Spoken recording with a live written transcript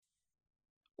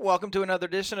Welcome to another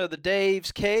edition of the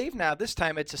Dave's Cave. Now, this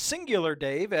time it's a singular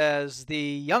Dave, as the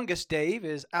youngest Dave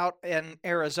is out in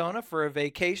Arizona for a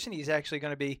vacation. He's actually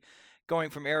going to be going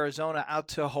from Arizona out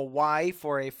to Hawaii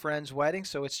for a friend's wedding.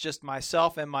 So it's just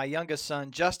myself and my youngest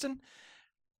son, Justin.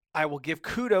 I will give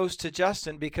kudos to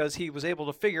Justin because he was able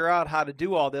to figure out how to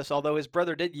do all this, although his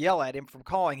brother did yell at him from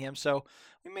calling him. So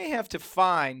we may have to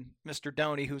fine Mr.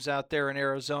 Doney, who's out there in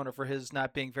Arizona, for his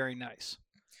not being very nice.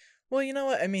 Well, you know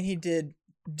what? I mean, he did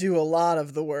do a lot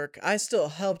of the work. I still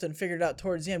helped and figured it out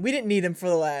towards the end. We didn't need him for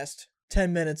the last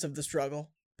 10 minutes of the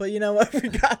struggle. But you know what? We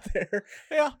got there.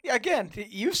 Yeah, again,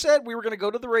 you said we were going to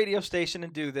go to the radio station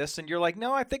and do this, and you're like,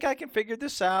 no, I think I can figure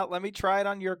this out. Let me try it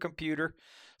on your computer.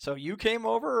 So you came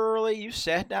over early. You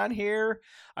sat down here.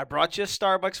 I brought you a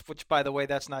Starbucks, which, by the way,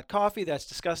 that's not coffee. That's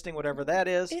disgusting, whatever that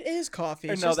is. It is coffee.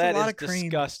 It's no, just that a lot is of cream.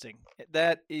 disgusting.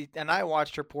 And I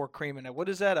watched her pour cream in it. What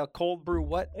is that, a cold brew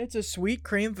what? It's a sweet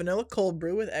cream vanilla cold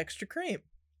brew with extra cream.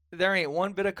 There ain't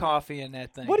one bit of coffee in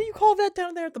that thing. What do you call that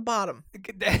down there at the bottom?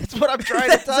 That's what I'm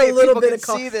trying to tell you. A little People bit can of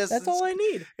coffee. see this. That's all I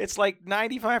need. It's like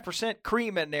 95%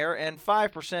 cream in there and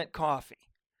 5% coffee.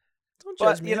 Don't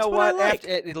judge But me. you know That's what? I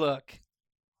like. Look,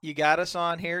 you got us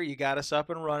on here. You got us up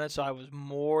and running. So I was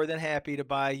more than happy to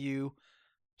buy you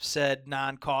said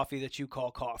non-coffee that you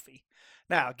call coffee.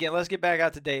 Now, again, let's get back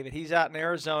out to David. He's out in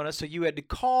Arizona, so you had to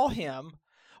call him.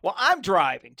 Well, I'm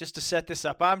driving, just to set this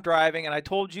up. I'm driving, and I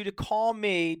told you to call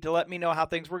me to let me know how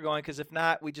things were going, because if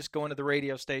not, we just go into the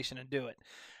radio station and do it.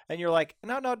 And you're like,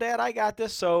 no, Dad, I got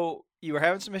this. So you were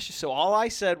having some issues. So all I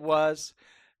said was,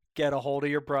 get a hold of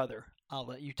your brother. I'll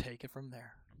let you take it from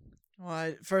there.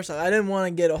 Well, first off, I didn't want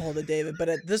to get a hold of David, but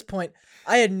at this point,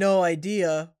 I had no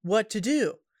idea what to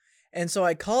do. And so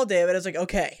I called David. I was like,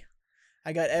 okay,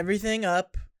 I got everything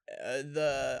up.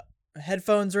 The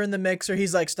headphones are in the mixer.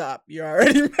 He's like, stop. You're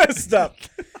already messed up.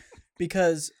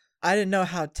 Because I didn't know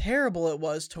how terrible it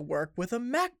was to work with a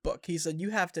MacBook. He said, you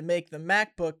have to make the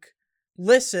MacBook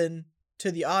listen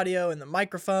to the audio and the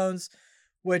microphones,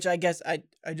 which I guess I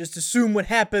just assume would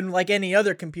happen like any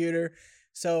other computer.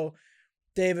 So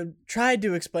David tried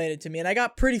to explain it to me, and I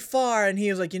got pretty far, and he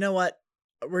was like, you know what?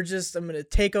 I'm going to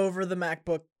take over the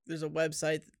MacBook. There's a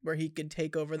website where he could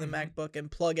take over the MacBook and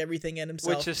plug everything in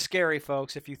himself. Which is scary,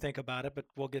 folks, if you think about it, but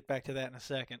we'll get back to that in a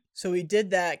second. So he did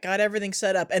that, got everything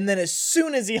set up, and then as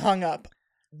soon as he hung up,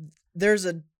 there's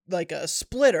a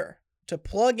splitter to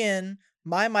plug in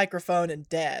my microphone and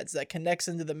Dad's that connects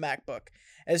into the MacBook.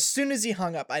 As soon as he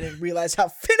hung up, I didn't realize how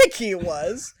finicky it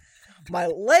was. My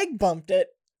leg bumped it,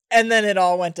 and then it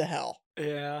all went to hell.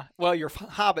 Yeah. Well, your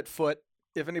hobbit foot,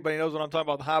 if anybody knows what I'm talking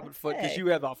about, the hobbit foot, because you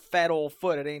have a fat old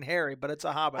foot. It ain't hairy, but it's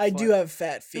a hobbit foot. I do have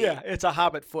fat feet. Yeah, it's a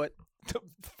hobbit foot.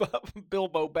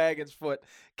 Bilbo Baggins' foot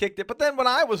kicked it. But then when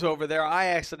I was over there, I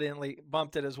accidentally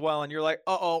bumped it as well, and you're like,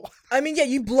 uh-oh. I mean, yeah,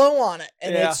 you blow on it,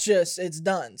 and it's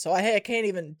done. So I can't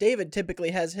even, David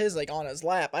typically has his, like, on his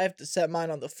lap. I have to set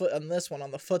mine on the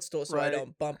footstool so I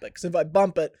don't bump it. Because if I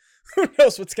bump it, who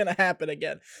knows what's going to happen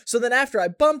again. So then after I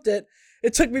bumped it,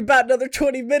 it took me about another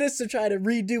 20 minutes to try to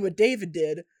redo what David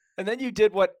did. And then you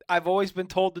did what I've always been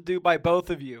told to do by both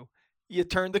of you. You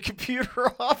turned the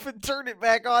computer off and turned it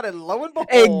back on, and lo and behold.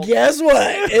 And guess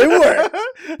what? It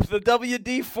worked. The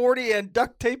WD-40 and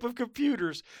duct tape of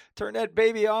computers. Turn that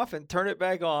baby off and turn it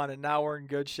back on, and now we're in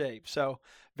good shape. So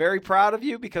very proud of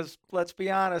you, because let's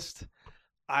be honest,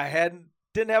 I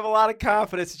didn't have a lot of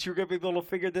confidence that you were going to be able to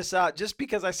figure this out, just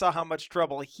because I saw how much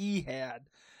trouble he had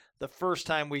the first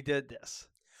time we did this.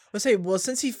 Let's say, well,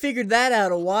 since he figured that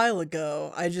out a while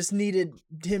ago, I just needed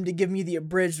him to give me the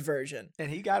abridged version.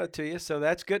 And he got it to you, so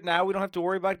that's good. Now we don't have to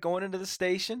worry about going into the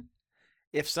station.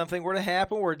 If something were to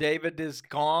happen where David is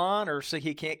gone, or so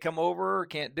he can't come over or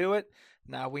can't do it,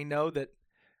 now we know that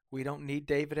we don't need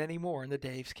David anymore in the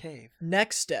Dave's Cave.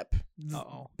 Next step,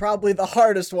 probably the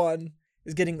hardest one,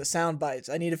 is getting the sound bites.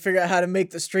 I need to figure out how to make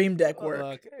the Stream Deck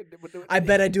work. I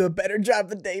bet I do a better job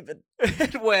than David.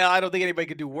 Well, I don't think anybody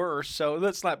could do worse, so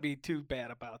let's not be too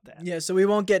bad about that. Yeah, so we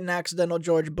won't get an accidental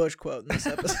George Bush quote in this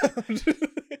episode.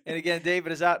 And again,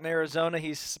 David is out in Arizona.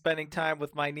 He's spending time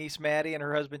with my niece Maddie and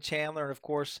her husband Chandler, and of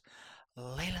course,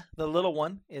 Layla, the little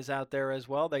one, is out there as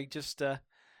well. They just, I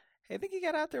think he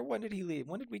got out there. When did he leave?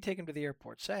 When did we take him to the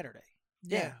airport? Saturday.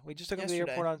 Yeah, we just took him to the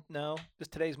airport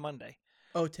today's Monday.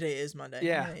 Oh, today is Monday.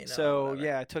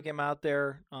 Yeah, I took him out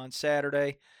there on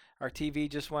Saturday. Our TV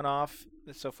just went off,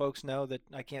 so folks know that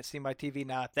I can't see my TV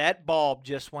now. That bulb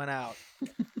just went out.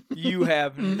 You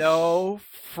have no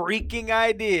freaking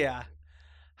idea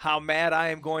how mad I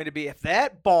am going to be. If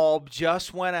that bulb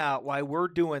just went out while we're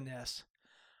doing this,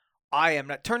 I am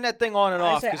not. Turn that thing on and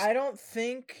I off. say 'Cause I don't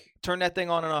think. turn that thing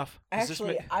on and off. Is this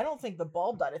Actually, I don't think the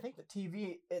bulb died. I think the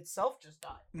TV itself just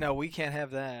died. No, we can't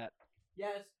have that.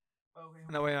 Yes. Okay.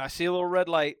 No, wait. I see a little red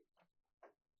light.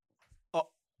 Oh,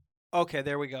 okay.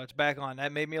 There we go. It's back on.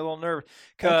 That made me a little nervous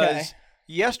because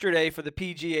yesterday for the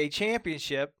PGA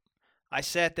Championship, I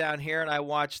sat down here and I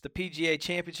watched the PGA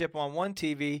Championship on one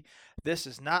TV. This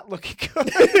is not looking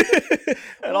good.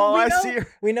 And all I see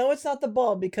we know it's not the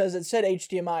bulb because it said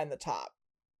HDMI in the top.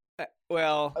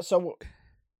 Well, so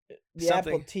the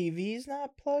Apple TV's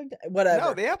not plugged. Whatever.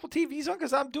 No, the Apple TV's on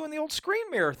because I'm doing the old screen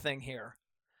mirror thing here.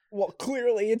 Well,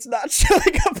 clearly it's not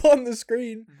showing up on the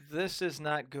screen. This is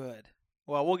not good.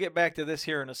 Well, we'll get back to this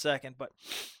here in a second, but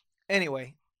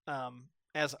anyway,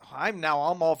 as I'm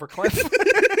all for Clinton.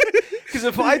 Because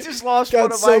if I just lost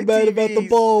one of my TVs, bad about the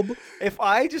bulb. If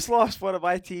I just lost one of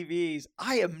my TVs,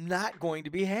 I am not going to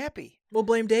be happy. We'll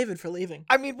blame David for leaving.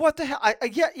 I mean, what the hell?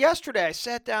 Yesterday I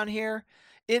sat down here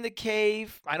in the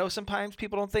cave. I know sometimes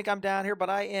people don't think I'm down here, but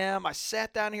I am. I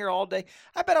sat down here all day.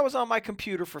 I bet I was on my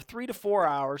computer for 3 to 4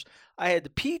 hours. I had the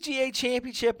PGA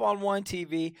Championship on one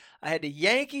TV. I had the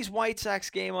Yankees-White Sox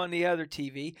game on the other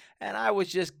TV, and I was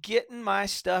just getting my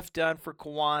stuff done for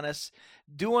Kiwanis,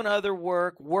 doing other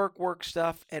work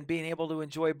stuff, and being able to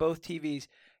enjoy both TVs.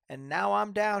 And now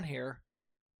I'm down here,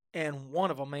 and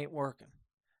one of them ain't working.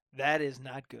 That is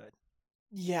not good.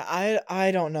 Yeah,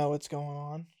 I don't know what's going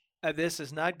on. This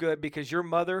is not good because your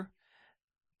mother,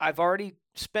 I've already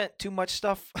spent too much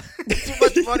stuff, too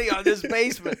much money on this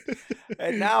basement.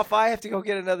 And now if I have to go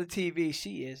get another TV,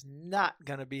 she is not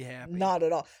going to be happy. Not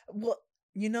at all. Well,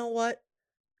 you know what?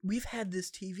 We've had this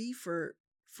TV for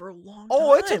a long time.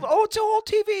 Oh, it's an old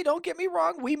TV. Don't get me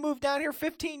wrong. We moved down here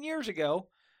 15 years ago,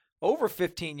 over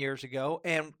 15 years ago,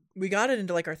 and we got it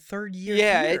into like our third year.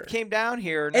 Yeah, here. It came down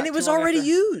here. And it was already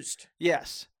used.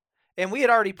 Yes. And we had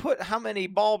already put how many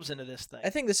bulbs into this thing? I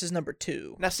think this is number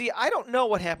 2. Now, see, I don't know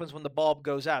what happens when the bulb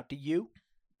goes out. Do you?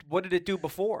 What did it do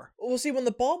before? Well, see, when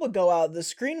the bulb would go out, the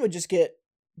screen would just get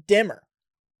dimmer.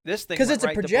 This thing because it's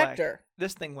a projector.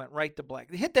 This thing went right to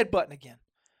black. Hit that button again.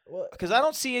 Because I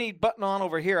don't see any button on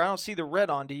over here. I don't see the red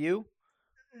on. Do you?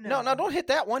 No, don't hit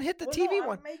that one. Hit the TV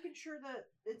one. I'm making sure that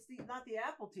it's not the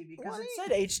Apple TV because it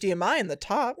said HDMI in the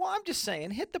top. Well, I'm just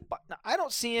saying, hit the button. Now, I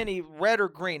don't see any red or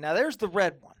green. Now, there's the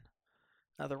red one.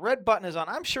 Now, the red button is on.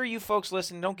 I'm sure you folks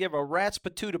listening don't give a rat's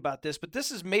patoot about this, but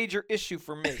this is major issue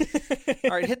for me.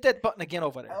 All right, hit that button again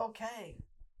over there. Okay.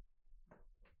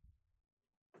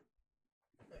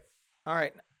 All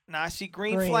right. Now, I see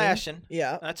green flashing.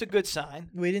 Yeah. That's a good sign.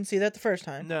 We didn't see that the first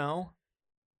time. No.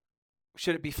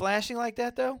 Should it be flashing like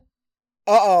that, though?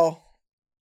 Uh-oh.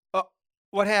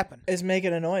 What happened? It's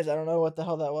making a noise. I don't know what the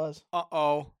hell that was.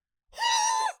 Uh-oh.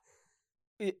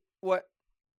 What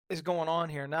is going on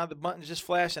here? Now the button's just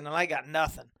flashing, and I got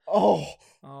nothing. Oh.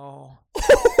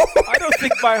 I don't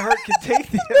think my heart can take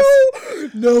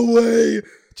this. No way.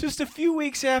 Just a few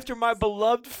weeks after my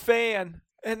beloved fan,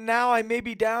 and now I may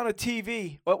be down a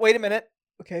TV. But wait a minute.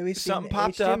 Okay, we see something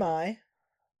popped HDMI. up.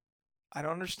 I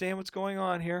don't understand what's going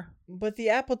on here. But the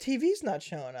Apple TV's not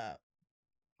showing up.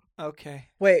 Okay.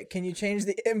 Wait, can you change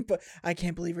the input? I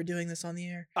can't believe we're doing this on the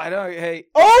air. I know. Hey.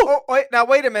 Oh! Wait. Now,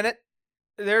 wait a minute.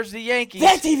 There's the Yankees.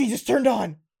 That TV just turned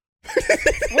on.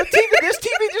 What TV? This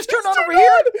TV just turned on over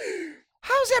here?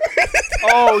 How's that?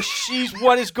 Oh, jeez.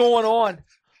 What is going on?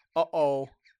 Uh-oh.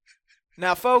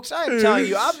 Now, folks, I'm telling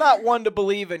you, I'm not one to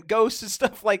believe in ghosts and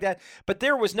stuff like that, but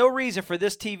there was no reason for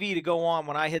this TV to go on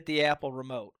when I hit the Apple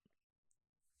remote.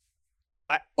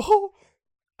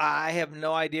 I have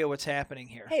no idea what's happening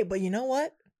here. Hey, but you know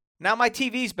what? Now my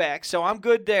TV's back, so I'm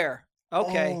good there.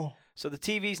 Okay. Oh. So the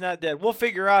TV's not dead. We'll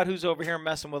figure out who's over here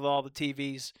messing with all the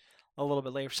TVs a little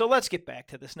bit later. So let's get back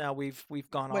to this. Now we've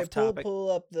gone off topic. Pull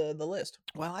up the list.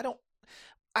 Well,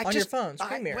 I on your phone,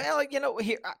 screen mirror. Well, you know,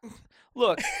 here,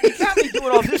 look, you got me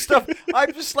doing all this stuff.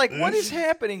 I'm just like, what is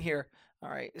happening here? All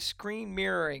right, screen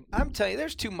mirroring. I'm telling you,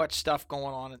 there's too much stuff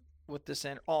going on with this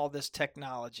and all this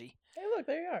technology. Hey, look,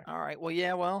 there you are. All right, well,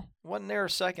 yeah, wasn't there a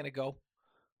second ago.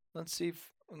 Let's see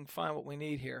if we can find what we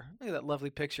need here. Look at that lovely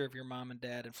picture of your mom and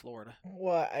dad in Florida.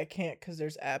 Well, I can't because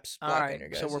there's apps blocking all right, your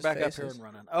guys' so we're back faces. up here and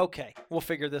running. Okay, we'll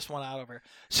figure this one out over here.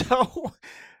 So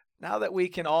now that we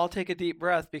can all take a deep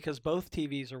breath because both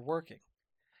TVs are working.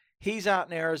 He's out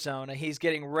in Arizona. He's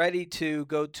getting ready to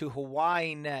go to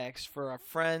Hawaii next for a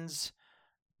friend's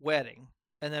wedding.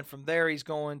 And then from there, he's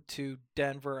going to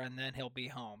Denver, and then he'll be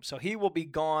home. So he will be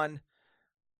gone.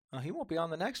 He won't be on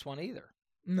the next one either.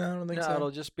 No, I don't think so. No,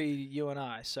 it'll just be you and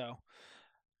I. So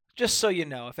just so you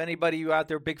know, if anybody you out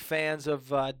there big fans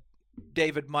of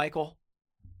David Michael,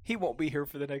 he won't be here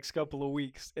for the next couple of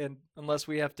weeks, and unless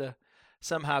we have to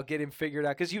somehow get him figured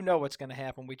out, because you know what's going to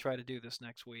happen. We try to do this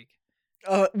next week.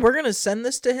 We're gonna send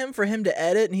this to him for him to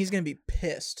edit, and he's gonna be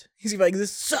pissed. He's gonna be like,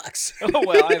 "This sucks." Oh,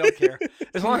 well, I don't care.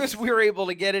 As long as we were able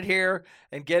to get it here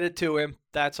and get it to him,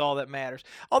 that's all that matters.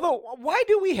 Although, why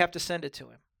do we have to send it to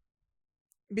him?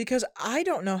 Because I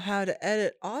don't know how to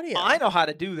edit audio. I know how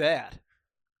to do that.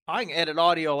 I can edit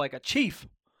audio like a chief.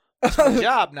 That's my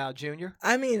job now, Junior.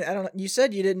 I mean, I don't know. You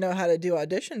said you didn't know how to do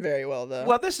Audition very well, though.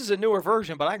 Well, this is a newer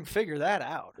version, but I can figure that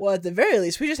out. Well, at the very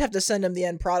least, we just have to send him the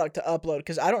end product to upload,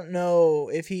 because I don't know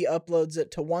if he uploads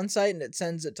it to one site and it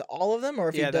sends it to all of them, or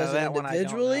if he does it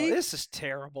individually. This is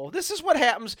terrible. This is what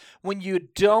happens when you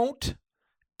don't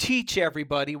teach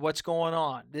everybody what's going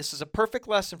on. This is a perfect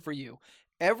lesson for you.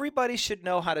 Everybody should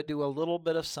know how to do a little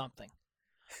bit of something.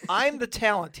 I'm the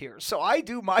talent here, so I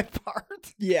do my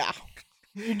part. Yeah.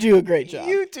 You do a great job.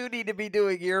 You two need to be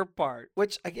doing your part,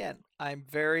 which, again, I'm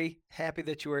very happy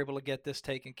that you were able to get this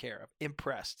taken care of.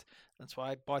 Impressed. That's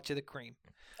why I bought you the cream.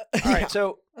 All right,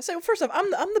 so I'll say, well, first off, I'm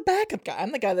the backup guy.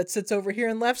 I'm the guy that sits over here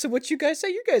and laughs at what you guys say.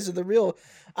 You guys are the real.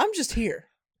 I'm just here.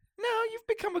 No, you've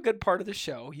become a good part of the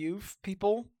show.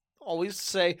 People always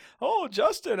say, "Oh,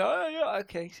 Justin,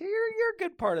 okay, so you're a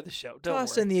good part of the show." Don't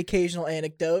Toss worry. in the occasional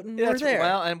anecdote, and we're there.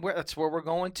 Well, and that's where we're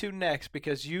going to next,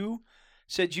 because you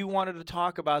said you wanted to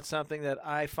talk about something that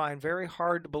I find very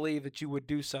hard to believe that you would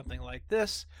do something like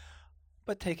this,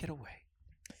 but take it away.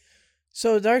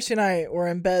 So Darcy and I were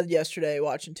in bed yesterday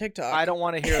watching TikTok. I don't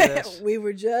want to hear this. We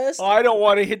were just... I don't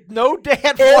want to hit... No,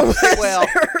 Dad. Well,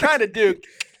 kind of do.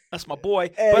 That's my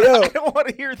boy. Hey, but yo. I don't want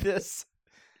to hear this.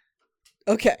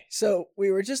 Okay, so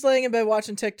we were just laying in bed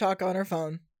watching TikTok on our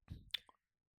phone.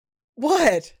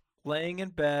 What? Laying in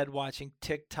bed watching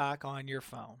TikTok on your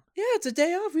phone. Yeah, it's a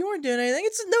day off. We weren't doing anything.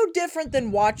 It's no different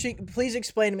than watching... Please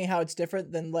explain to me how it's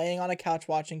different than laying on a couch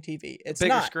watching TV. It's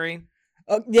Bigger not. screen.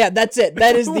 Oh, yeah, that's it.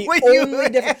 That is the What you- only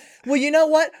difference. Well, you know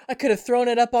what? I could have thrown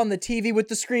it up on the TV with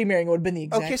the screen mirroring. It would have been the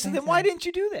exact Okay, so same then thing. why didn't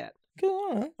you do that? I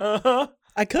don't know. Uh-huh.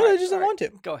 I could have, just didn't want to.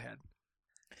 Go ahead.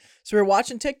 So we were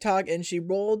watching TikTok, and she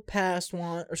scrolled past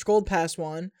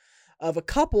one of a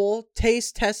couple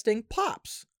taste testing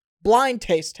pops. Blind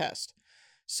taste test.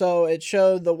 So it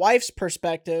showed the wife's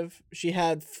perspective. She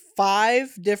had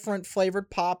 5 different flavored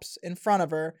pops in front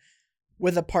of her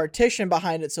with a partition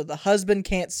behind it so the husband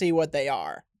can't see what they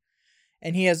are.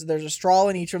 And there's a straw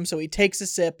in each of them, so he takes a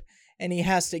sip, and he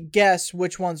has to guess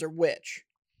which ones are which.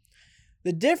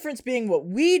 The difference being what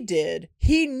we did,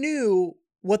 he knew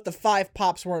what the 5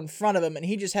 pops were in front of him, and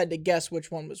he just had to guess which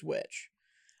one was which.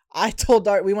 I told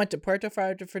Dart, we went to Puerto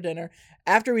Vallarta for dinner.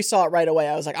 After we saw it right away,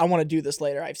 I was like, I want to do this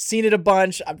later. I've seen it a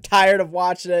bunch. I'm tired of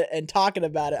watching it and talking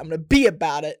about it. I'm going to be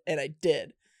about it, and I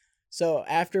did. So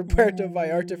after Puerto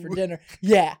Vallarta for dinner,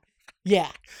 yeah. Wait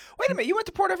a minute. You went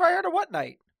to Puerto Vallarta what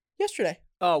night? Yesterday.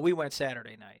 Oh, we went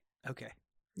Saturday night. Okay.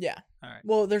 Yeah. All right.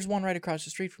 Well, there's one right across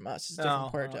the street from us. It's a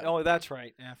different Puerto. Oh, that's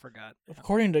right. Yeah, I forgot.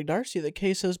 According to Darcy, the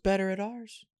queso's better at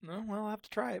ours. No, well, I'll have to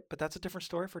try it, but that's a different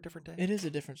story for a different day. It is a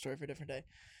different story for a different day.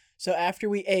 So after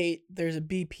we ate, there's a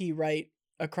BP right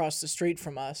across the street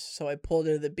from us. So I pulled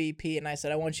her to the BP and I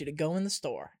said, I want you to go in the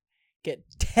store, get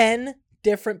 10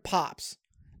 different pops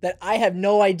that I have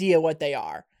no idea what they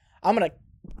are. I'm going to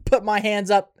put my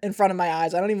hands up in front of my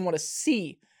eyes. I don't even want to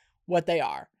see what they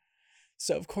are.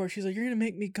 So, of course, she's like, you're going to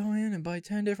make me go in and buy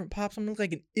 10 different pops? I'm going to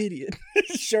look like an idiot.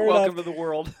 Sure Welcome enough. to the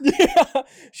world. Yeah.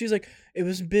 She's like, it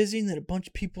was busy, and then a bunch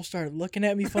of people started looking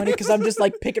at me funny because I'm just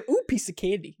like picking, piece of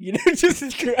candy,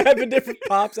 just grabbing different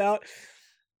pops out.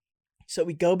 So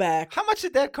we go back. How much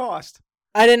did that cost?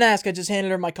 I didn't ask. I just handed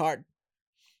her my card.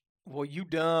 Well, you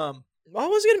dumb.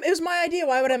 It was my idea.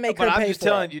 Why would I make her pay for it? But I'm just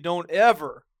telling you, don't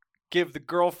ever give the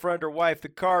girlfriend or wife the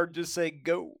card. Just say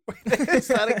go. It's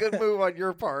not a good move on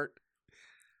your part.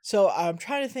 So I'm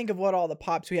trying to think of what all the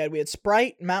pops we had. We had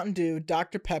Sprite, Mountain Dew,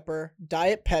 Dr. Pepper,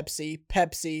 Diet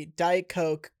Pepsi, Diet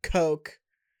Coke, Coke,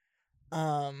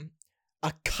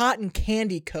 a cotton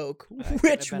candy Coke,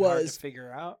 which was hard to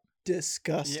figure out.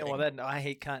 Disgusting. Yeah, well, I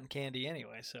hate cotton candy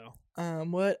anyway. So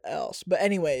what else? But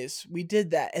anyways, we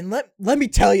did that, and let me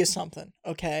tell you something,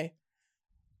 okay?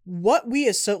 What we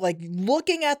is so like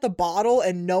looking at the bottle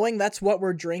and knowing that's what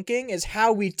we're drinking is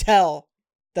how we tell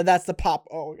that that's the pop.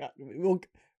 Oh God,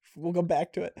 we'll go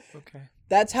back to it. Okay.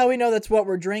 That's how we know that's what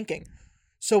we're drinking.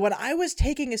 So when I was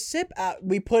taking a sip out,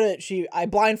 I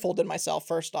blindfolded myself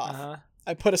first off. Uh-huh.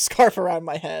 I put a scarf around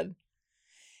my head,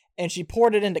 and she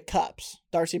poured it into cups.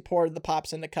 Darcy poured the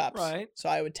pops into cups. Right. So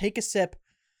I would take a sip.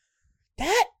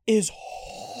 That is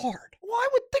hard. Well, I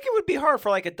would think it would be hard for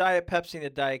like a Diet Pepsi and a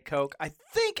Diet Coke. I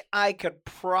think I could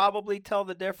probably tell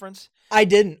the difference. I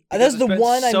didn't. That's the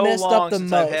one I messed up the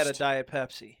most. I've had a Diet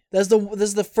Pepsi. This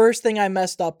is the first thing I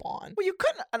messed up on. Well, you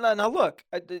couldn't. Now look,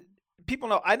 people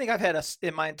know. I think I've had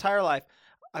in my entire life.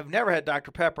 I've never had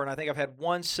Dr. Pepper, and I think I've had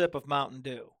one sip of Mountain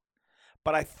Dew.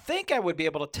 But I think I would be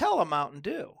able to tell a Mountain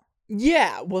Dew.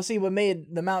 Yeah. Well, see, what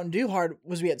made the Mountain Dew hard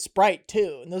was we had Sprite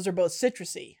too, and those are both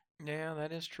citrusy. Yeah,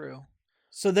 that is true.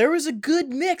 So there was a good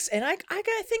mix, and I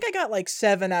think I got like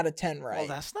 7 out of 10 right. Well,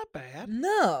 that's not bad.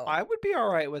 No. I would be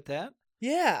all right with that.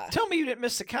 Yeah. Tell me you didn't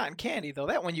miss the cotton candy though.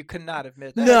 That one you could not have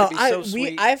missed. That No, had to be so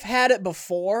sweet. I've had it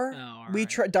before.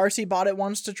 Oh, Darcy bought it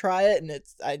once to try it, and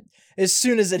as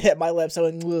soon as it hit my lips, I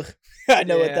went, ugh. I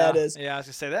know what that is. Yeah, I was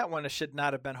gonna say that one should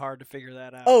not have been hard to figure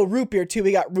that out. Oh, root beer too.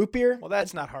 We got root beer. Well,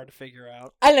 that's not hard to figure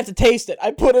out. I didn't have to taste it.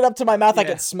 I put it up to my mouth. I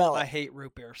could smell it. I hate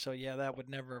root beer, so yeah, that would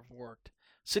never have worked.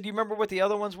 So do you remember what the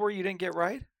other ones were you didn't get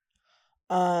right?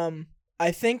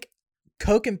 I think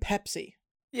Coke and Pepsi.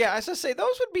 Yeah, I was gonna say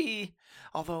those would be.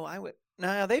 Although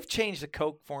they've changed the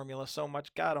Coke formula so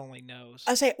much, God only knows.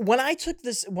 I say when I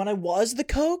was the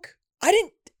Coke,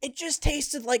 it just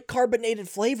tasted like carbonated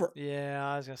flavor.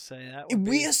 Yeah, I was gonna say that.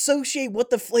 We associate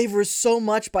what the flavor is so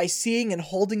much by seeing and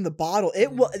holding the bottle.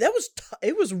 It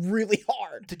was really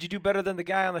hard. Did you do better than the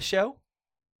guy on the show?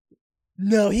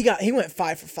 No, he went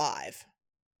 5 for 5.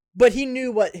 But he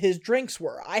knew what his drinks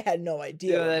were. I had no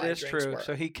idea. Yeah, that is true.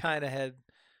 So he kind of had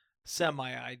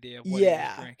semi-idea of what he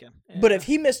was drinking. Yeah. But if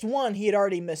he missed one, he had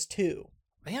already missed 2.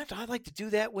 Man, I'd like to do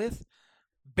that with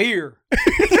beer. They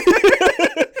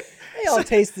all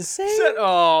taste the same.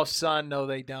 Oh, son, no,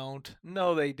 they don't.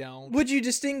 No, they don't. Would you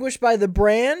distinguish by the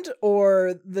brand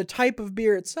or the type of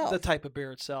beer itself? The type of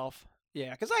beer itself.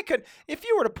 Yeah, because I could, if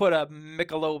you were to put a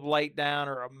Michelob Light down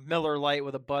or a Miller Light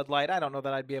with a Bud Light, I don't know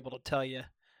that I'd be able to tell you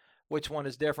which one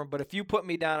is different. But if you put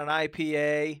me down an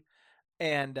IPA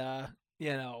and, a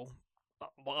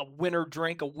winter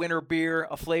drink, a winter beer,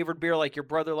 a flavored beer like your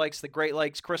brother likes the Great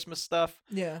Lakes Christmas stuff,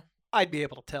 yeah, I'd be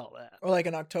able to tell that. Or like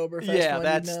an Oktoberfest. Yeah,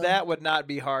 one, that would not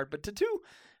be hard. But to do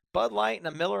Bud Light and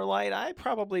a Miller Light, I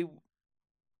wouldn't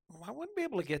be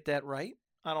able to get that right.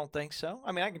 I don't think so.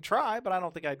 I mean, I can try, but I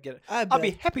don't think I'd get it. I'll be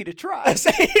happy to try.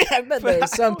 I bet there are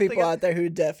some people out there who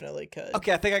definitely could.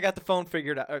 Okay, I think I got the phone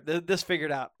figured out. Or this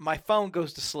figured out. My phone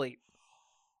goes to sleep.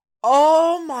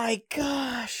 Oh my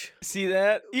gosh. See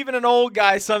that? Even an old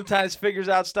guy sometimes figures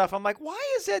out stuff. I'm like, why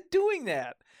is that doing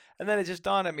that? And then it just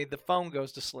dawned on me, the phone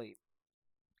goes to sleep.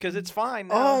 Because it's fine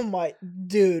now. Oh my,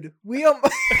 dude, you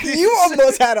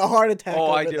almost had a heart attack. Oh,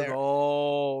 over I did. There.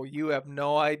 Oh, you have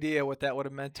no idea what that would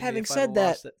have meant to me. Having if said I'd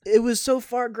lost that, it was so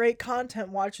far great content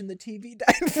watching the TV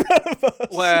die in front of us.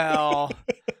 Well,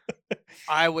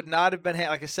 I would not have been.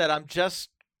 Like I said, I'm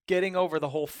just getting over the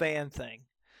whole fan thing.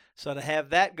 So to have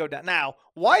that go down. Now,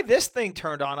 why this thing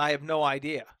turned on, I have no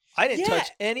idea. I didn't touch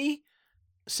any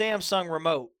Samsung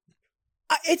remote.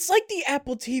 It's like the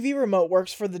Apple TV remote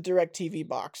works for the DirecTV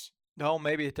box. No,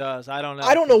 maybe it does. I don't know.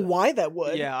 I don't know why that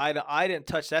would. Yeah, I didn't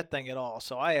touch that thing at all,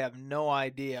 so I have no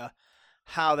idea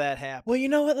how that happened. Well, you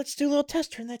know what? Let's do a little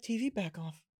test. Turn that TV back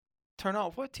off. Turn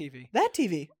off what TV? That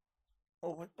TV.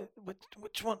 Oh,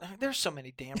 which one? There's so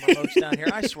many damn remotes down here.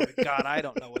 I swear to God, I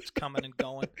don't know what's coming and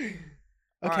going.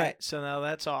 All right, so now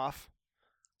that's off.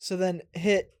 So then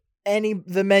hit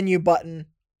the menu button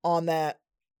on that.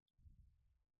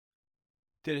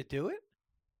 Did it do it?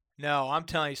 No, I'm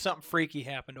telling you, something freaky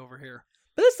happened over here.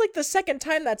 But it's like the second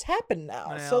time that's happened now.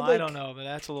 Well, so I don't know, but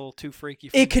that's a little too freaky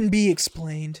for me. It can be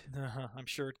explained. I'm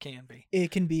sure it can be. It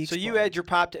can be explained. So you had your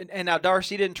pop, and now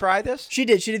Darcy didn't try this? She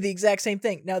did. She did the exact same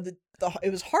thing. Now,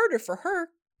 it was harder for her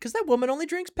because that woman only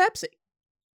drinks Pepsi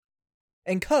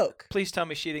and Coke. Please tell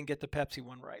me she didn't get the Pepsi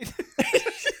one right.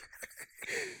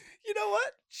 You know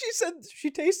what? She said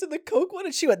she tasted the Coke one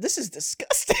and she went, "This is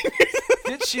disgusting."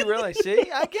 Did she really? See?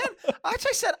 Again, as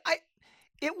I said,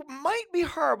 it might be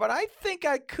hard, but I think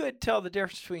I could tell the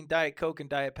difference between Diet Coke and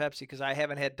Diet Pepsi because I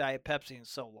haven't had Diet Pepsi in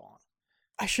so long.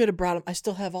 I should have brought them. I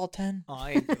still have all 10. Oh,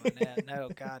 I ain't doing that. No,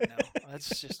 God, no.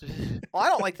 That's just. Well, I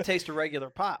don't like the taste of regular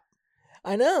pop.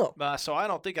 I know. So I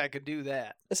don't think I could do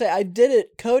that. I did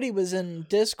it. Cody was in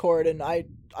Discord, and I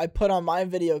put on my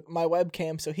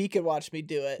webcam, so he could watch me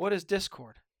do it. What is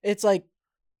Discord? It's like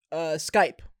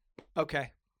Skype.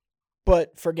 Okay.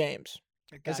 But for games,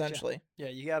 gotcha. Essentially. Yeah,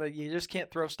 you just can't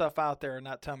throw stuff out there and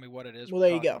not tell me what it is. Well,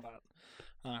 there you go. About.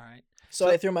 All right. So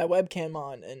I threw my webcam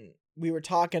on, and we were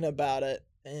talking about it,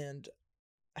 and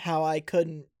how I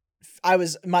couldn't. I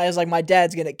was like, my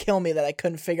dad's gonna kill me that I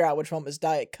couldn't figure out which one was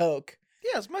Diet Coke.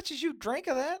 Yeah, as much as you drank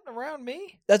of that around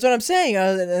me. That's what I'm saying.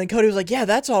 And then Cody was like, "Yeah,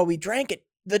 that's all we drank at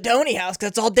the Doney house.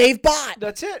 That's all Dave bought.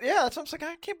 That's it. Yeah, that's what I'm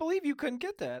like. I can't believe you couldn't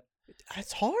get that.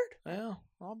 It's hard. Well,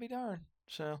 I'll be darned.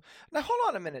 So now hold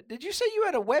on a minute. Did you say you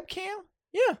had a webcam?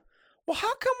 Yeah. Well,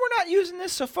 how come we're not using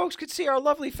this so folks could see our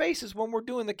lovely faces when we're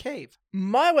doing the cave?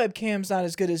 My webcam's not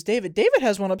as good as David. David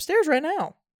has one upstairs right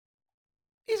now.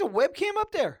 He's a webcam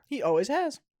up there. He always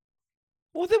has.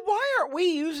 Well, then why aren't we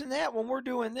using that when we're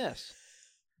doing this?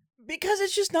 Because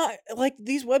it's just not, like,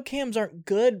 these webcams aren't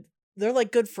good. They're,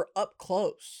 like, good for up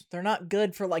close. They're not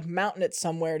good for, like, mounting it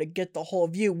somewhere to get the whole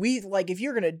view. We, like, if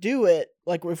you're going to do it,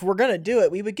 like, if we're going to do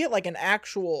it, we would get, like, an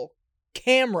actual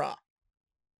camera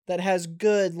that has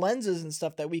good lenses and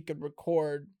stuff that we could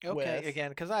record with. Again,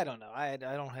 because I don't know. I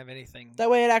don't have anything. That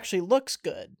way it actually looks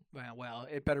good. Well,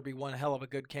 it better be one hell of a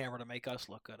good camera to make us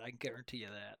look good. I can guarantee you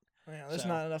that. Yeah, there's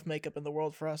not enough makeup in the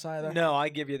world for us either. No, I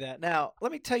give you that. Now,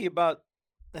 let me tell you about,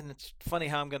 and it's funny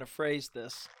how I'm going to phrase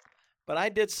this, but I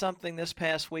did something this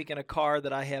past week in a car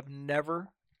that I have never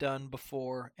done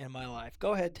before in my life.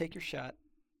 Go ahead, take your shot.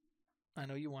 I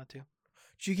know you want to.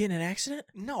 Did you get in an accident?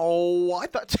 No, I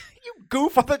thought, you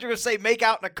goof, I thought you were going to say make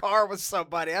out in a car with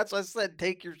somebody. That's what I said,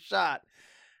 take your shot.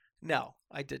 No,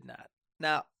 I did not.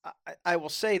 Now, I will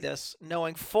say this,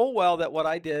 knowing full well that what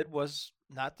I did was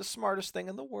not the smartest thing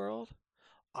in the world.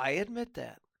 I admit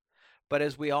that. But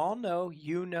as we all know,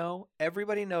 you know,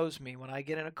 everybody knows me when I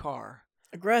get in a car.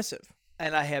 Aggressive.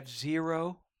 And I have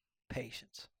zero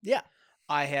patience. Yeah.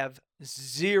 I have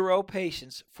zero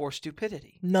patience for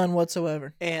stupidity. None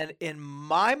whatsoever. And in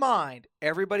my mind,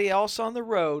 everybody else on the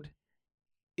road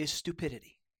is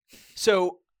stupidity.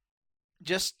 So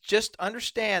just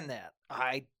understand that.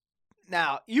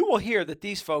 Now, you will hear that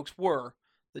these folks were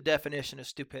the definition of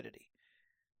stupidity.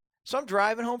 So I'm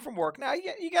driving home from work. Now,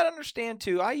 you got to understand,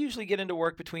 too, I usually get into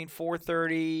work between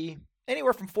 4:30,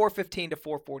 anywhere from 4:15 to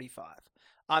 4:45.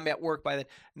 I'm at work by then.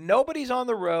 Nobody's on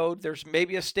the road. There's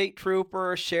maybe a state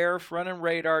trooper, a sheriff running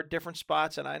radar, different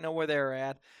spots, and I know where they're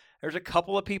at. There's a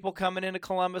couple of people coming into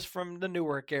Columbus from the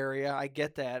Newark area. I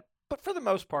get that. But for the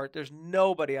most part, there's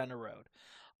nobody on the road.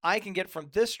 I can get from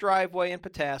this driveway in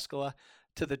Pataskala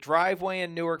to the driveway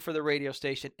in Newark for the radio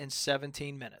station in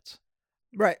 17 minutes.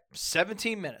 Right.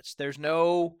 17 minutes. There's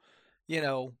no,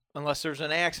 unless there's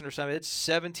an accident or something, it's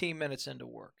 17 minutes into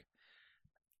work.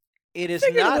 It is not.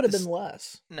 It would have been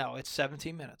less. No, it's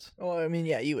 17 minutes. Oh, I mean,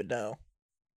 yeah, you would know.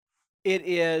 It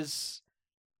is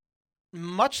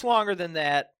much longer than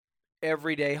that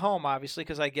every day home, obviously,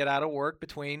 because I get out of work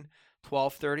between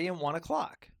 12:30 and 1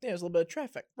 o'clock. Yeah, there's a little bit of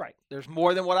traffic. Right. There's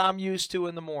more than what I'm used to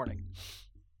in the morning.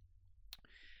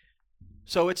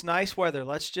 So it's nice weather.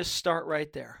 Let's just start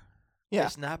right there. Yeah.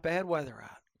 It's not bad weather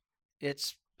out.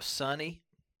 It's sunny,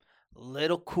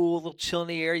 little cool, little chill in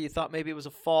the air. You thought maybe it was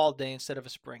a fall day instead of a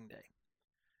spring day.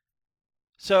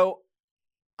 So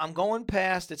I'm going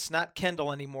past, it's not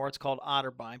Kendall anymore. It's called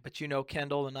Otterbein. But you know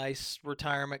Kendall, the nice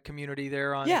retirement community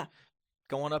there on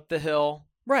going up the hill.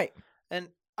 Right. And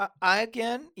I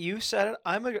again, you said it,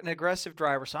 I'm an aggressive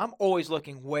driver, so I'm always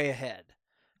looking way ahead.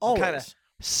 Always. Kind of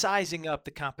sizing up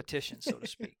the competition, so to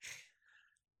speak.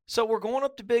 So we're going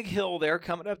up the big hill there,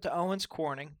 coming up to Owens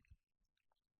Corning,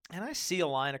 and I see a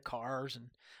line of cars, and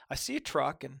I see a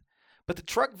truck, but the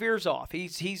truck veers off.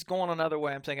 He's going another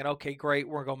way. I'm thinking, okay, great,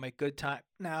 we're going to make good time.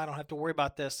 No, I don't have to worry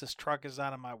about this. This truck is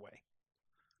out of my way.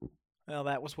 Well,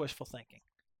 that was wishful thinking.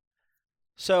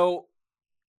 So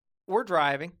we're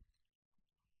driving,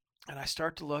 and I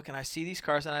start to look, and I see these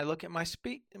cars, and I look at my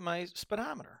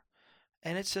speedometer,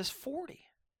 and it says 40.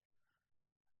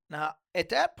 Now, at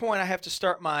that point, I have to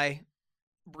start my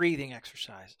breathing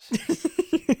exercises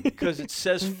because it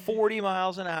says 40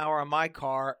 miles an hour on my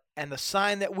car, and the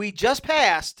sign that we just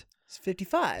passed It's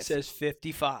 55. says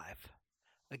 55.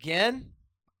 Again,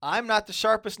 I'm not the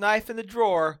sharpest knife in the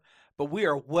drawer, but we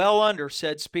are well under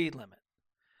said speed limit.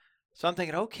 So I'm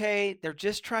thinking, okay, they're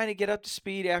just trying to get up to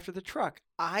speed after the truck.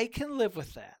 I can live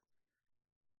with that.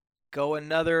 Go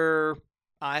another,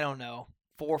 400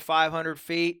 or 500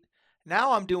 feet.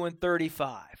 Now I'm doing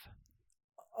 35.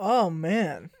 Oh,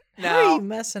 man. How Now, are you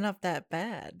messing up that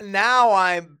bad?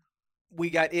 Now we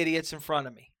got idiots in front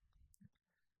of me.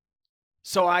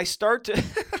 So I start to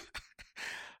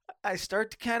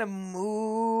kind of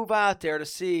move out there to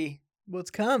see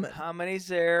What's coming? how many's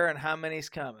there and how many's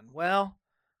coming. Well,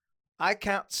 I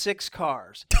count 6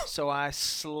 cars. So I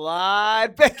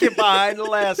slide back in behind the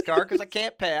last car because I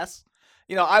can't pass.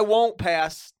 I won't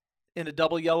pass in a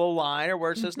double yellow line or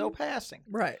where it says no passing.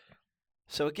 Right.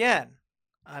 So again,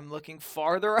 I'm looking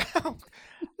farther out.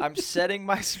 I'm setting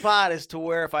my spot as to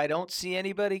where if I don't see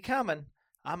anybody coming,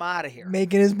 I'm out of here.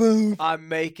 Making his move. I'm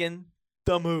making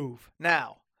the move.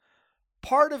 Now,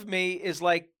 part of me is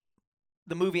like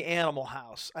the movie Animal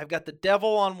House. I've got the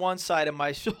devil on one side of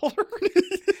my shoulder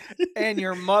and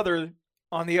your mother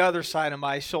on the other side of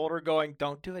my shoulder going,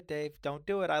 don't do it, Dave. Don't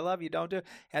do it. I love you. Don't do it.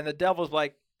 And the devil's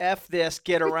like, F this,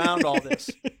 get around all this.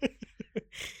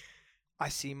 I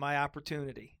see my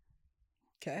opportunity.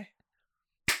 Okay.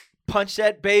 Punch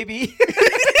that baby.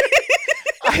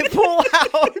 I pull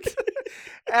out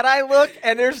and I look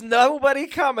and there's nobody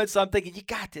coming. So I'm thinking, you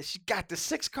got this. You got this.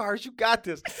 6 cars. You got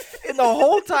this. And the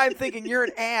whole time thinking, you're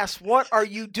an ass. What are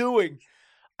you doing?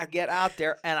 I get out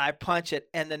there and I punch it.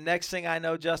 And the next thing I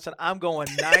know, Justin, I'm going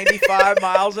 95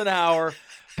 miles an hour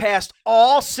past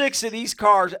all 6 of these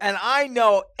cars. And I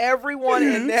know everyone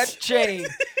in that chain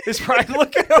is probably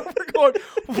looking over going,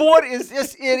 what is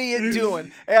this idiot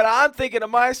doing? And I'm thinking to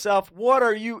myself, what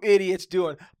are you idiots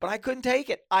doing? But I couldn't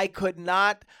take it. I could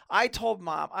not. I told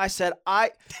Mom, I said,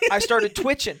 I started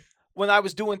twitching when I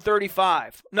was doing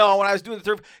 35. No, when I was doing the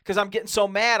 30, because I'm getting so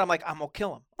mad. I'm like, I'm going to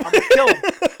kill him. I'm going to kill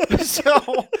him.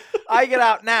 So I get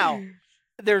out now.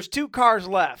 There's 2 cars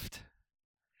left.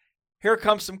 Here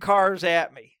comes some cars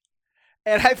at me.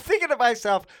 And I'm thinking to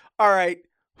myself, all right,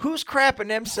 who's crapping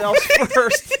themselves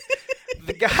first?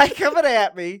 The guy coming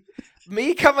at me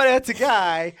coming at the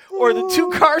guy, or the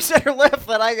 2 cars that are left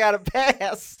that I got to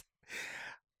pass?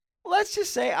 Let's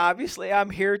just say, obviously,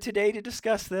 I'm here today to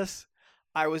discuss this.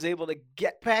 I was able to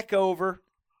get back over,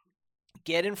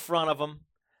 get in front of them,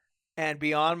 and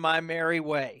be on my merry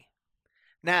way.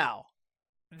 Now,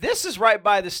 this is right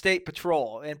by the state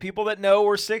patrol, and people that know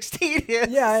where 16 is,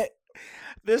 Yeah.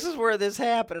 this is where this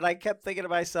happened. And I kept thinking to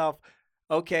myself,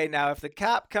 okay, now if the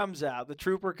cop comes out, the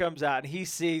trooper comes out, and he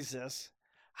sees this,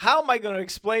 how am I going to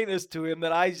explain this to him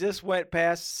that I just went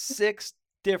past 6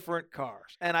 different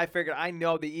cars? And I figured I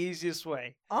know the easiest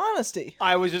way. Honesty.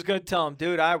 I was just going to tell him,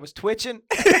 dude, I was twitching.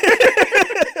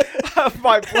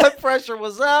 My blood pressure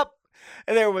was up,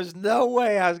 and there was no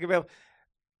way I was going to be able.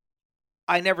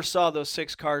 I never saw those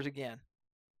 6 cars again.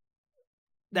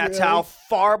 That's Really? how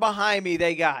far behind me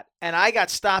they got. And I got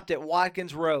stopped at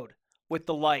Watkins Road with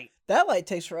the light. That light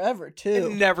takes forever, too.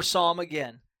 And never saw them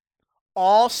again.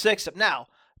 All 6 of them. Now,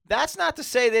 that's not to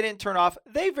say they didn't turn off.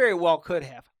 They very well could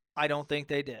have. I don't think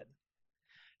they did.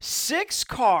 6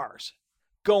 cars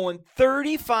going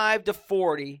 35 to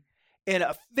 40 in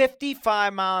a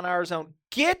 55-mile-an-hour zone.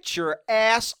 Get your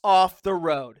ass off the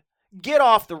road. Get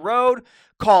off the road.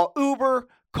 Call Uber.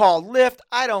 Call Lyft.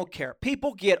 I don't care.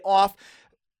 People get off.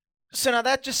 So now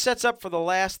that just sets up for the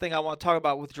last thing I want to talk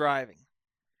about with driving.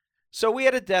 So we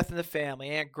had a death in the family.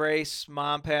 Aunt Grace,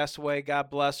 Mom passed away. God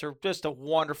bless her. Just a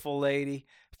wonderful lady.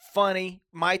 Funny.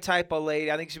 My type of lady.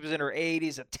 I think she was in her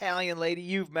 80s. Italian lady.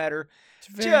 You've met her. It's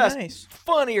very Just nice.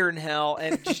 funnier than hell.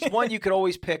 And just one you could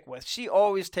always pick with. She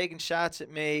always taking shots at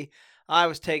me. I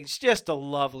was taking. She's just a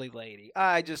lovely lady.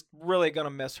 I just really going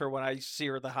to miss her when I see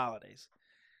her at the holidays.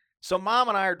 So Mom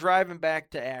and I are driving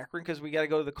back to Akron because we got to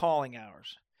go to the calling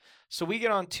hours. So we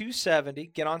get on 270,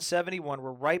 get on 71.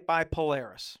 We're right by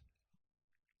Polaris.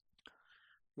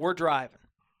 We're driving.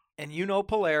 And you know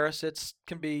Polaris, it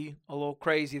can be a little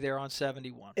crazy there on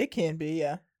 71. It can be,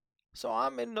 yeah. So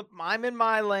I'm in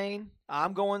my lane.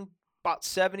 I'm going about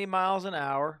 70 miles an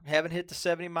hour. Haven't hit the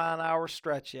 70-mile-an-hour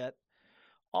stretch yet.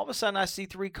 All of a sudden, I see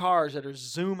 3 cars that are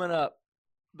zooming up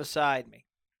beside me.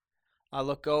 I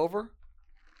look over.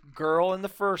 Girl in the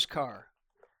first car.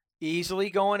 Easily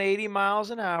going 80 miles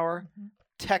an hour,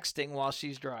 texting while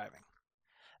she's driving.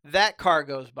 That car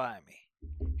goes by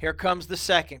me. Here comes the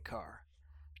second car.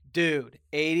 Dude,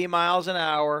 80 miles an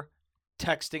hour,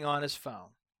 texting on his phone.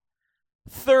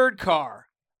 Third car,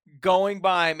 going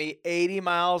by me, 80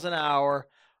 miles an hour,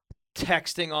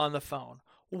 texting on the phone.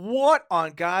 What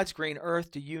on God's green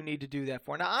earth do you need to do that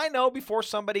for? Now, I know before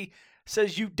somebody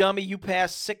says, you dummy, you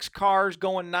passed 6 cars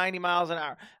going 90 miles an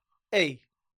hour. Hey,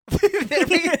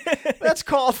 that's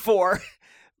called for.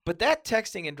 But that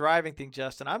texting and driving thing,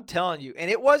 Justin, I'm telling you,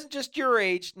 and it wasn't just your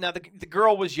age. Now, the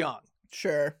girl was young.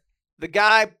 Sure. The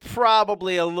guy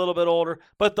probably a little bit older,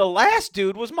 but the last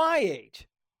dude was my age.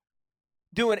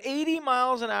 Doing 80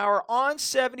 miles an hour on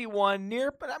 71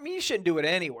 near, but I mean, you shouldn't do it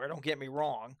anywhere, don't get me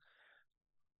wrong.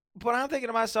 But I'm thinking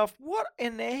to myself, what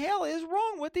in the hell is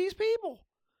wrong with these people?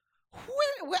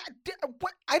 What,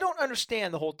 I don't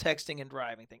understand the whole texting and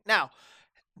driving thing. Now,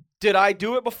 did I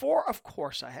do it before? Of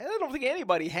course I had. I don't think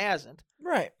anybody hasn't.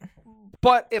 Right.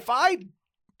 But if I'm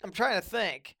trying to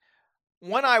think,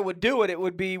 when I would do it, it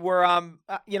would be where I'm,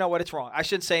 you know what, it's wrong. I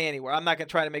shouldn't say anywhere. I'm not going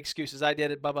to try to make excuses. I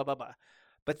did it, blah, blah, blah, blah.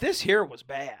 But this here was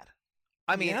bad.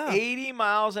 I mean, Yeah. 80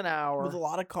 miles an hour. With a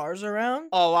lot of cars around?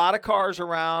 A lot of cars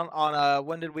around on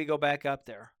when did we go back up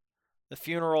there? The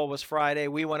funeral was Friday.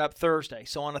 We went up Thursday.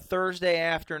 So on a Thursday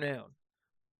afternoon,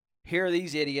 Here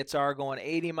these idiots are going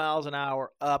 80 miles an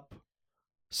hour up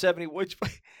 70, which,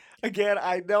 again,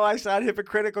 I know I sound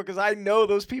hypocritical because I know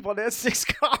those people that had 6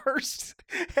 cars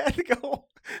had to go,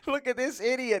 look at this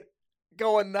idiot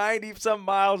going 90 some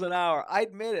miles an hour. I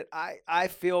admit it. I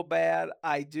feel bad.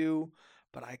 I do,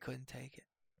 but I couldn't take it.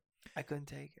 I couldn't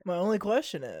take it. My only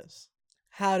question is,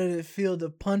 how did it feel to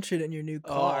punch it in your new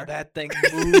car? Oh, that thing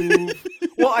moved.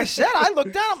 Well, I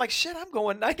looked down. I'm like, shit, I'm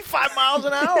going 95 miles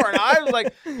an hour. And I was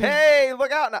like, hey,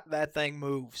 look out. Now, that thing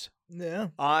moves. Yeah.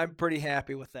 I'm pretty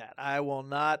happy with that. I will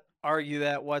not argue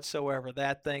that whatsoever.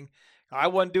 That thing, I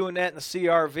wasn't doing that in the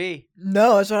CRV.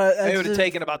 No, that's what It would have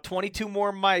taken about 22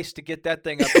 more mice to get that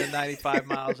thing up to 95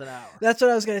 miles an hour. That's what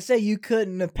I was going to say. You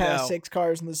couldn't have passed No. 6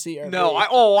 cars in the CRV. No,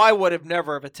 I would have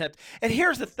never have attempted. And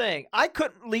here's the thing. I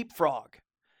couldn't leapfrog.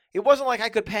 It wasn't like I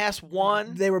could pass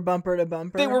one. They were bumper to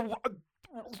bumper. They were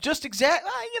just exact,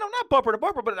 not bumper to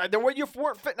bumper, but you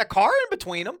weren't fitting a car in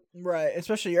between them. Right,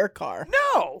 especially your car.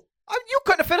 No, you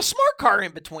couldn't have fit a smart car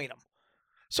in between them.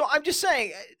 So I'm just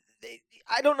saying,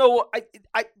 I don't know. I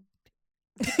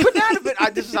could not have been.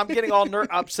 I'm getting all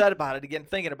upset about it again,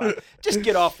 thinking about it. Just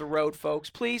get off the road, folks.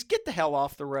 Please get the hell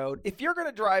off the road. If you're going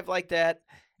to drive like that,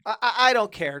 I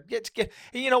don't care.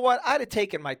 You know what? I'd have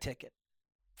taken my ticket.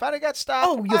 If I'd have got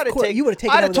stopped, you would have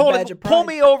taken it with a badge of pride. Pull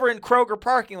me over in Kroger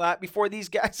parking lot before these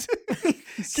guys can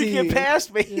get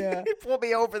past me. Yeah. Pull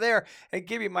me over there and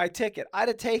give me my ticket. I'd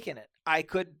have taken it. I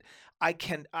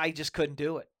just couldn't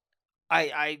do it.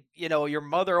 Your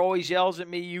mother always yells at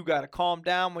me, you got to calm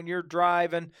down when you're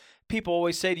driving. People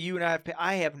always say to you, and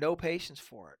I have no patience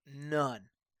for it. None.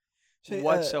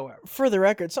 Whatsoever. For the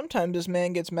record, sometimes this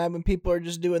man gets mad when people are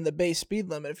just doing the base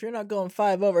speed limit. If you're not going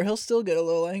 5 over, he'll still get a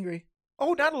little angry.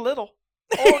 Oh, not a little.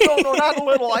 Oh, no, not a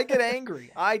little. I get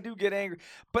angry. I do get angry.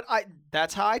 But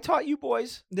that's how I taught you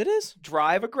boys. It is.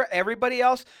 Drive everybody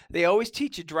else, they always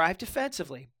teach you drive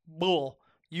defensively. Bull.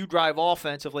 You drive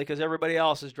offensively because everybody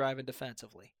else is driving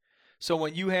defensively. So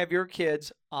when you have your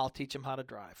kids, I'll teach them how to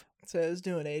drive. So I was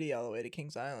doing 80 all the way to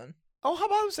Kings Island. Oh, how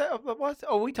about that?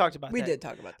 Oh, we talked about that. We did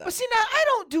talk about that. But see, now I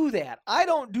don't do that. I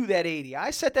don't do that 80. I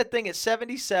set that thing at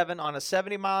 77 on a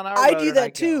 70-mile-an-hour road. I do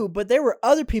that too, but there were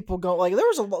other people going. Like there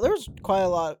was quite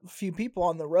a few people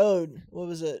on the road. What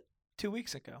was it? 2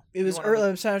 weeks ago. It was early.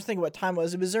 I'm trying to think what time it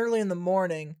was. It was early in the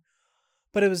morning,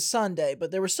 but it was Sunday. But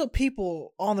there were still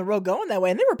people on the road going that way,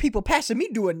 and there were people passing me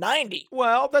doing 90.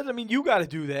 Well, that doesn't mean you got to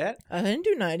do that. I didn't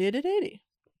do 90. I did 80.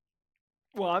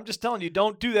 Well, I'm just telling you,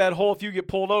 don't do that whole if you get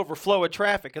pulled over flow of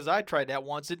traffic, because I tried that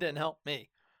once. It didn't help me.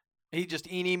 He just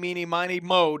eeny, meeny, miny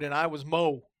mowed, and I was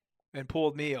mow and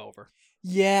pulled me over.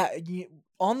 Yeah.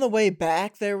 On the way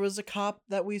back, there was a cop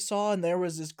that we saw, and there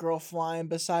was this girl flying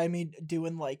beside me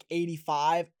doing like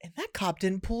 85, and that cop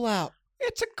didn't pull out.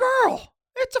 It's a girl.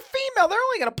 It's a female. They're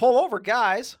only going to pull over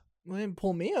guys. Well, they didn't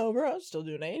pull me over. I was still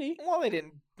doing 80. Well, they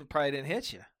probably didn't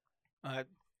hit you.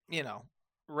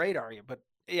 Radar you, but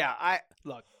yeah,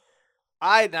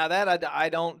 I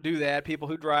don't do that. People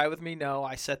who drive with me know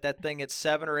I set that thing at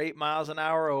 7 or 8 miles an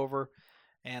hour over,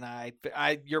 and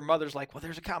your mother's like, well,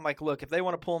 there's a cop. I'm like, look, if they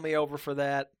want to pull me over for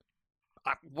that,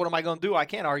 what am I going to do? I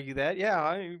can't argue that.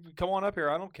 Yeah, come on up here.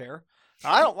 I don't care.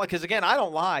 I don't like, because again, I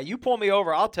don't lie. You pull me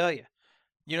over, I'll tell you.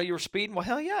 You were speeding? Well,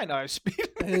 hell yeah, I know I was speeding.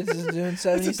 This is doing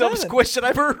 77. It's the dumbest question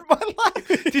I've heard in my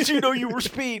life. Did you know you were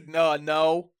speeding?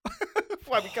 No.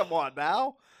 I mean, come on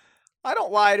now. I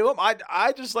don't lie to him.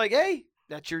 I just like, hey,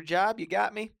 that's your job. You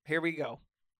got me. Here we go.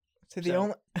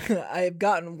 So I have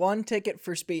gotten one ticket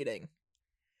for speeding,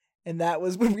 and that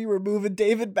was when we were moving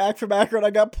David back from Akron. I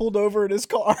got pulled over in his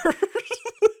car.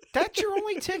 That's your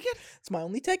only ticket? It's my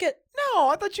only ticket. No,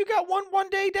 I thought you got one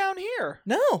day down here.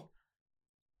 No.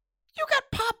 You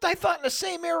got popped, I thought, in the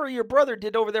same area your brother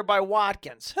did over there by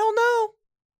Watkins. Hell no.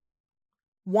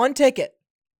 One ticket.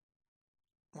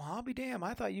 Well, I'll be damned.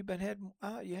 I thought you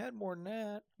had more than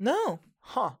that. No.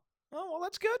 Huh. Oh, well,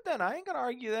 that's good then. I ain't going to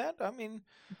argue that. I mean,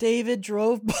 David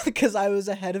drove because I was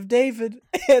ahead of David,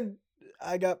 and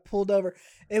I got pulled over.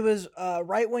 It was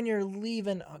right when you're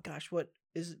leaving. Oh, gosh, what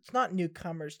is it? It's not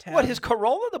Newcomers Town. What, his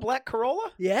Corolla? The black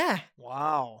Corolla? Yeah.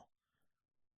 Wow.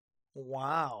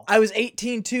 I was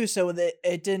 18 too, so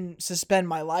it didn't suspend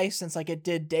my license like it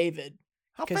did David.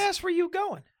 How fast were you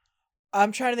going?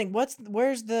 I'm trying to think.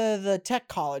 Where's the tech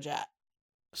college at?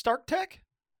 Stark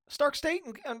State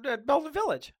and Belden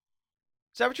Village.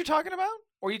 Is that what you're talking about?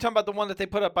 Or are you talking about the one that they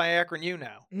put up by Akron U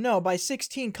now? No, by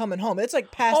 16 coming home. It's like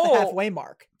past the halfway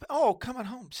mark. Oh, coming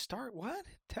home. Start what?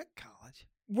 Tech college.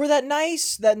 We're that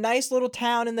nice little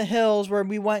town in the hills where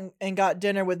we went and got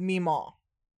dinner with Meemaw.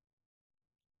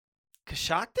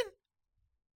 Coshocton?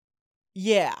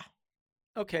 Yeah.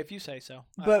 Okay, if you say so.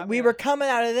 But we were coming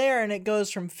out of there, and it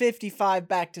goes from 55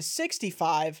 back to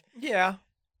 65. Yeah.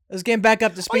 It was getting back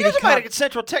up to speed. You're talking about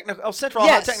Central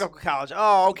Technical College.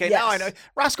 Oh, okay. Yes. Now I know.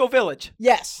 Roscoe Village.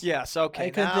 Yes. Yes. Okay. I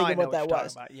couldn't now think I of know what that you're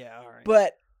was. talking about. Yeah. All right.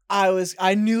 But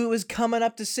I knew it was coming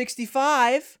up to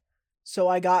 65, so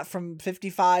I got from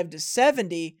 55 to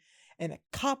 70, and a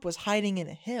cop was hiding in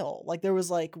a hill. Like there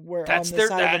was like where That's on the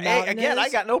side of the mountain again, is. I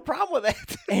got no problem with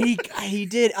that. And he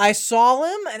did. I saw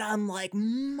him, and I'm like,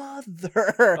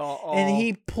 mother. And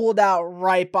he pulled out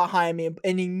right behind me,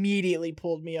 and immediately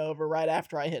pulled me over right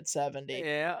after I hit 70.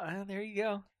 Yeah, well, there you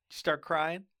go. Start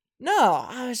crying. No,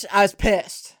 I was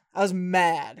pissed. I was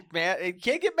mad. Man, you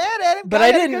can't get mad at him. But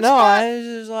I didn't know. I was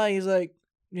just like, he's like,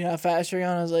 you know how fast you're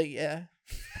going? I was like, yeah.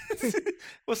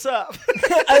 What's up?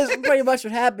 That's pretty much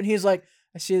what happened. He's like,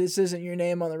 I see this isn't your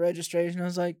name on the registration. I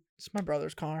was like, it's my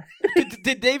brother's car.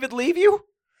 Did David leave you?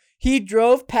 He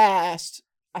drove past.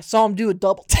 I saw him do a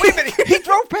double take. Wait a minute. He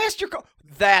drove past your car?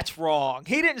 That's wrong.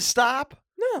 He didn't stop?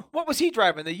 No. What was he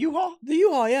driving? The U-Haul? The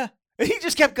U-Haul, yeah. And he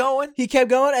just kept going? He kept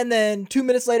going, and then 2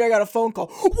 minutes later, I got a phone call.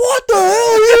 What the hell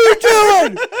are you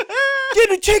doing?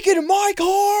 Getting a ticket in my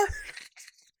car?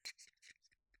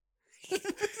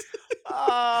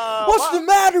 What's the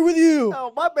matter with you?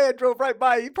 Oh, my man drove right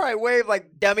by. He probably waved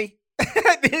like, dummy.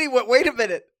 Then he went, wait a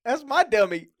minute. That's my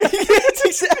dummy. That's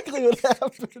exactly what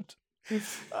happened.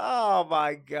 Oh,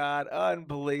 my God.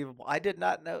 Unbelievable. I did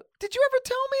not know. Did you ever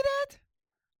tell me that?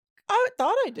 I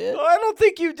thought I did. Oh, I don't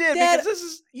think you did. Dad, because this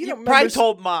is, you don't probably remember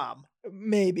told Mom.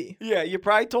 Maybe. Yeah, you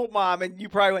probably told Mom, and you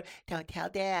probably went, don't tell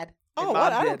Dad. And Oh, Mom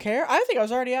what? I did. don't care. I think I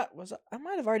was already out. I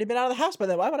might have already been out of the house by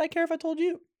then. Why would I care if I told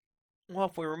you? Well,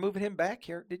 if we were moving him back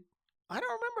here, I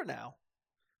don't remember now.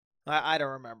 I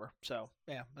don't remember. So,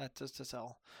 yeah, that's just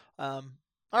all. All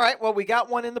right, well, we got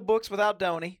one in the books without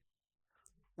Donnie.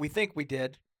 We think we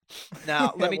did.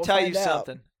 Now, let me We'll tell you find out.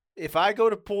 something. If I go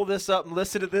to pull this up and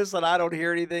listen to this and I don't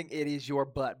hear anything, it is your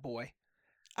butt, boy.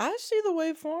 I see the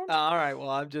waveform. All right, well,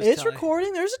 I'm just It's telling you.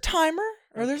 recording. There's a timer,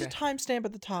 or there's a Okay. timestamp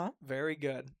at the top. Very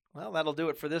good. Well, that'll do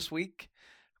it for this week.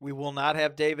 We will not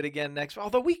have David again next week,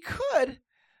 although we could.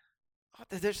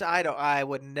 I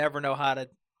would never know how to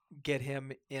get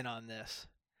him in on this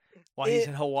while he's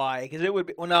in Hawaii, because it would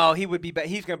be. Well, no, he would be.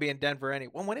 He's going to be in Denver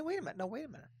anyway. Well, wait a minute. No, wait a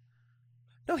minute.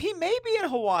 No, he may be in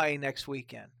Hawaii next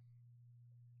weekend.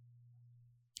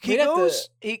 He goes.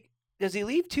 Does he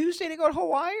leave Tuesday to go to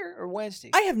Hawaii or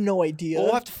Wednesday? I have no idea.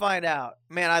 We'll have to find out.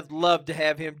 Man, I'd love to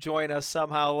have him join us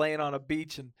somehow, laying on a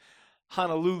beach in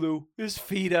Honolulu, his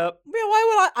feet up. Yeah,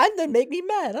 why would I? That'd make me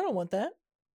mad. I don't want that.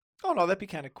 Oh, no, that'd be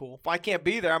kind of cool. If I can't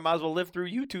be there, I might as well live through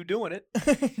you two doing it.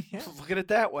 Yeah. Look at it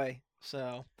that way.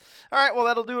 So, all right, well,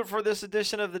 that'll do it for this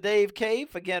edition of the Dave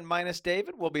Cave. Again, minus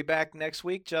David. We'll be back next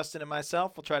week. Justin and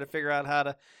myself will try to figure out how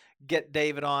to get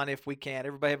David on if we can.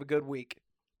 Everybody have a good week.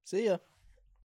 See ya.